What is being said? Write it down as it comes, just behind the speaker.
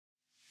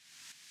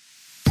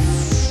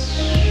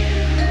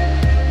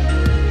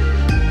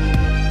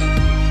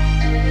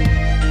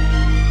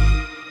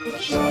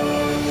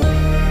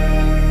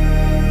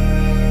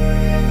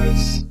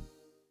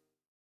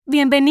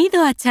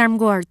Bienvenido a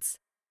Charm Words,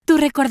 tu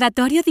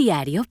recordatorio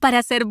diario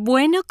para ser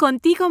bueno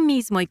contigo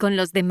mismo y con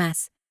los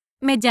demás.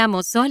 Me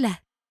llamo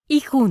Sola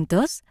y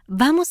juntos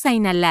vamos a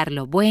inhalar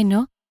lo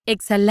bueno,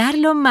 exhalar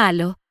lo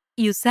malo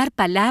y usar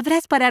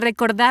palabras para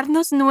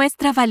recordarnos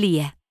nuestra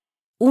valía.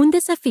 Un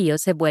desafío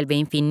se vuelve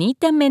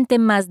infinitamente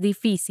más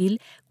difícil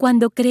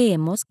cuando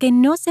creemos que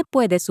no se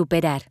puede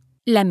superar.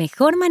 La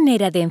mejor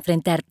manera de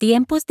enfrentar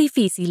tiempos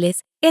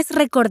difíciles es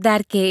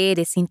recordar que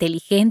eres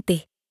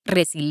inteligente,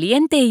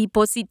 resiliente y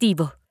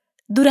positivo.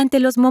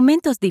 Durante los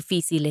momentos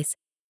difíciles,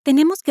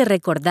 tenemos que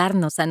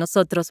recordarnos a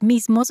nosotros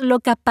mismos lo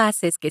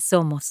capaces que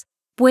somos.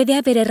 Puede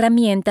haber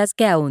herramientas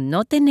que aún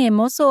no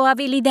tenemos o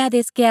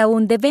habilidades que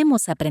aún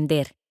debemos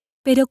aprender,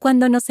 pero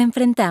cuando nos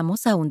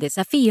enfrentamos a un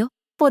desafío,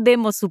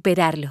 podemos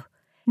superarlo.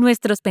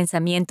 Nuestros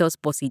pensamientos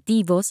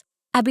positivos,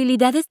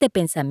 habilidades de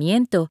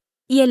pensamiento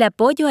y el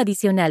apoyo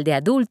adicional de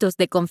adultos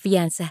de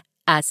confianza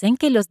hacen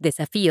que los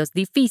desafíos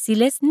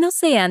difíciles no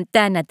sean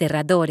tan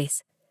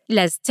aterradores.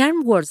 Las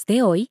Charm Words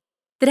de hoy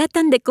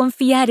tratan de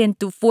confiar en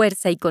tu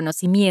fuerza y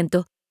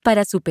conocimiento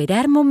para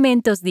superar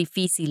momentos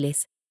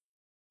difíciles.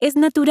 Es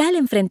natural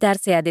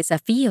enfrentarse a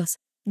desafíos,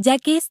 ya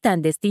que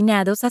están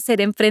destinados a ser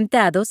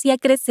enfrentados y a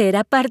crecer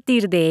a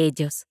partir de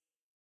ellos.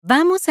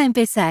 Vamos a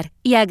empezar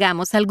y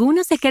hagamos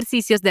algunos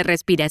ejercicios de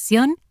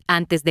respiración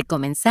antes de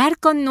comenzar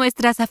con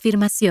nuestras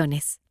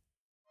afirmaciones.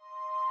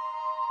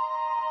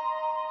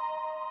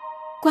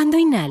 Cuando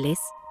inhales,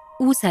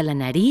 usa la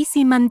nariz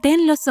y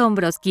mantén los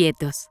hombros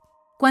quietos.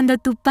 Cuando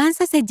tu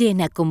panza se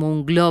llena como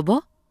un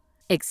globo,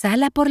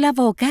 exhala por la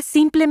boca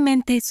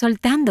simplemente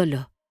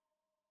soltándolo.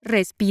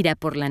 Respira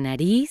por la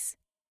nariz,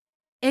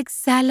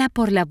 exhala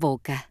por la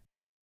boca.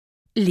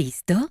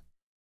 ¿Listo?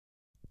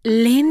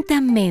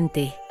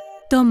 Lentamente,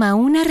 toma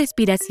una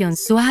respiración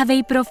suave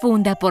y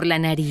profunda por la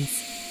nariz.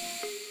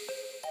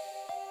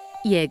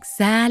 Y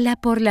exhala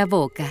por la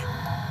boca.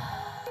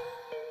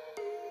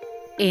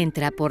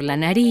 Entra por la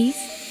nariz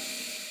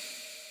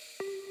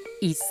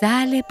y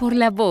sale por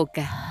la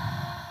boca.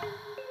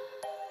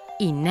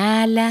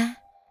 Inhala.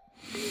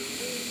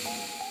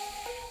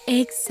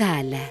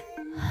 Exhala.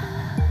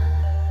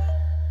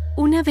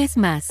 Una vez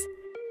más,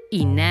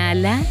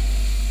 inhala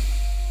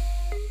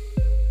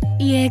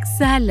y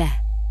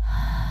exhala.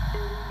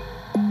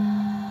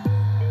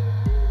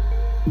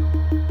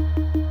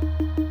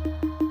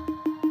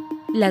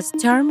 Las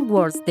Charm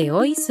Words de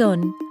hoy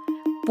son: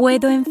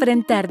 puedo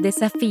enfrentar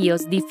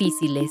desafíos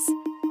difíciles.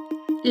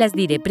 Las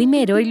diré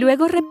primero y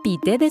luego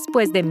repite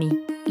después de mí.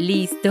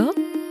 ¿Listo?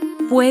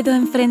 Puedo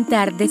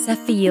enfrentar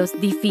desafíos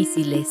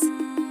difíciles.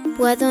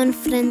 Puedo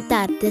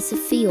enfrentar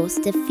desafíos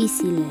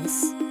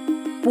difíciles.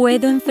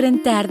 Puedo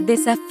enfrentar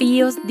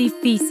desafíos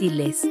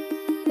difíciles.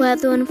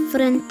 Puedo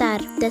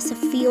enfrentar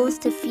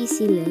desafíos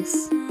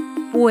difíciles.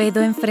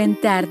 Puedo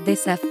enfrentar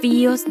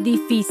desafíos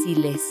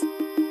difíciles.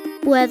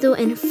 Puedo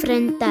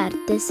enfrentar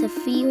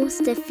desafíos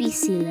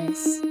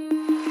difíciles.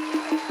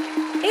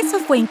 Eso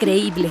fue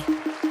increíble.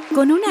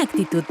 Con una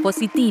actitud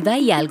positiva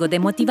y algo de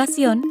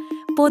motivación,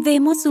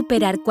 podemos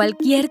superar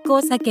cualquier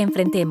cosa que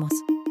enfrentemos.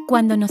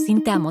 Cuando nos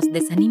sintamos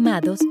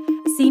desanimados,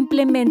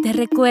 simplemente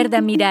recuerda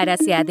mirar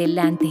hacia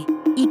adelante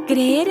y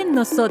creer en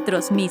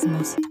nosotros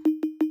mismos.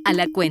 A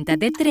la cuenta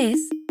de 3,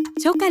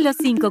 choca los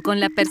 5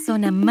 con la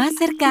persona más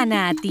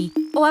cercana a ti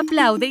o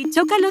aplaude y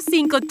choca los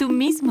 5 tú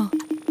mismo.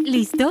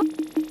 ¿Listo?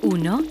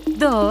 1,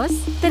 2,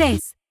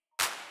 3.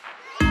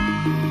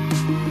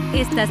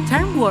 Estas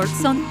Charm Words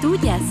son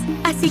tuyas,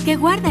 así que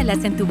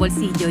guárdalas en tu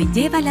bolsillo y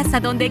llévalas a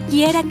donde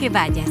quiera que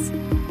vayas.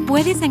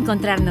 Puedes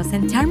encontrarnos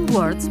en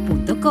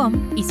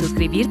charmwords.com y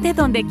suscribirte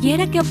donde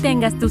quiera que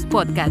obtengas tus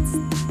podcasts.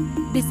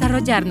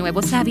 Desarrollar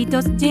nuevos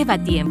hábitos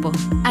lleva tiempo,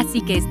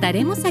 así que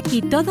estaremos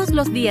aquí todos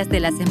los días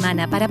de la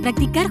semana para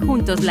practicar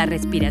juntos la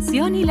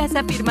respiración y las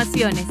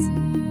afirmaciones.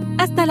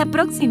 ¡Hasta la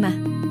próxima!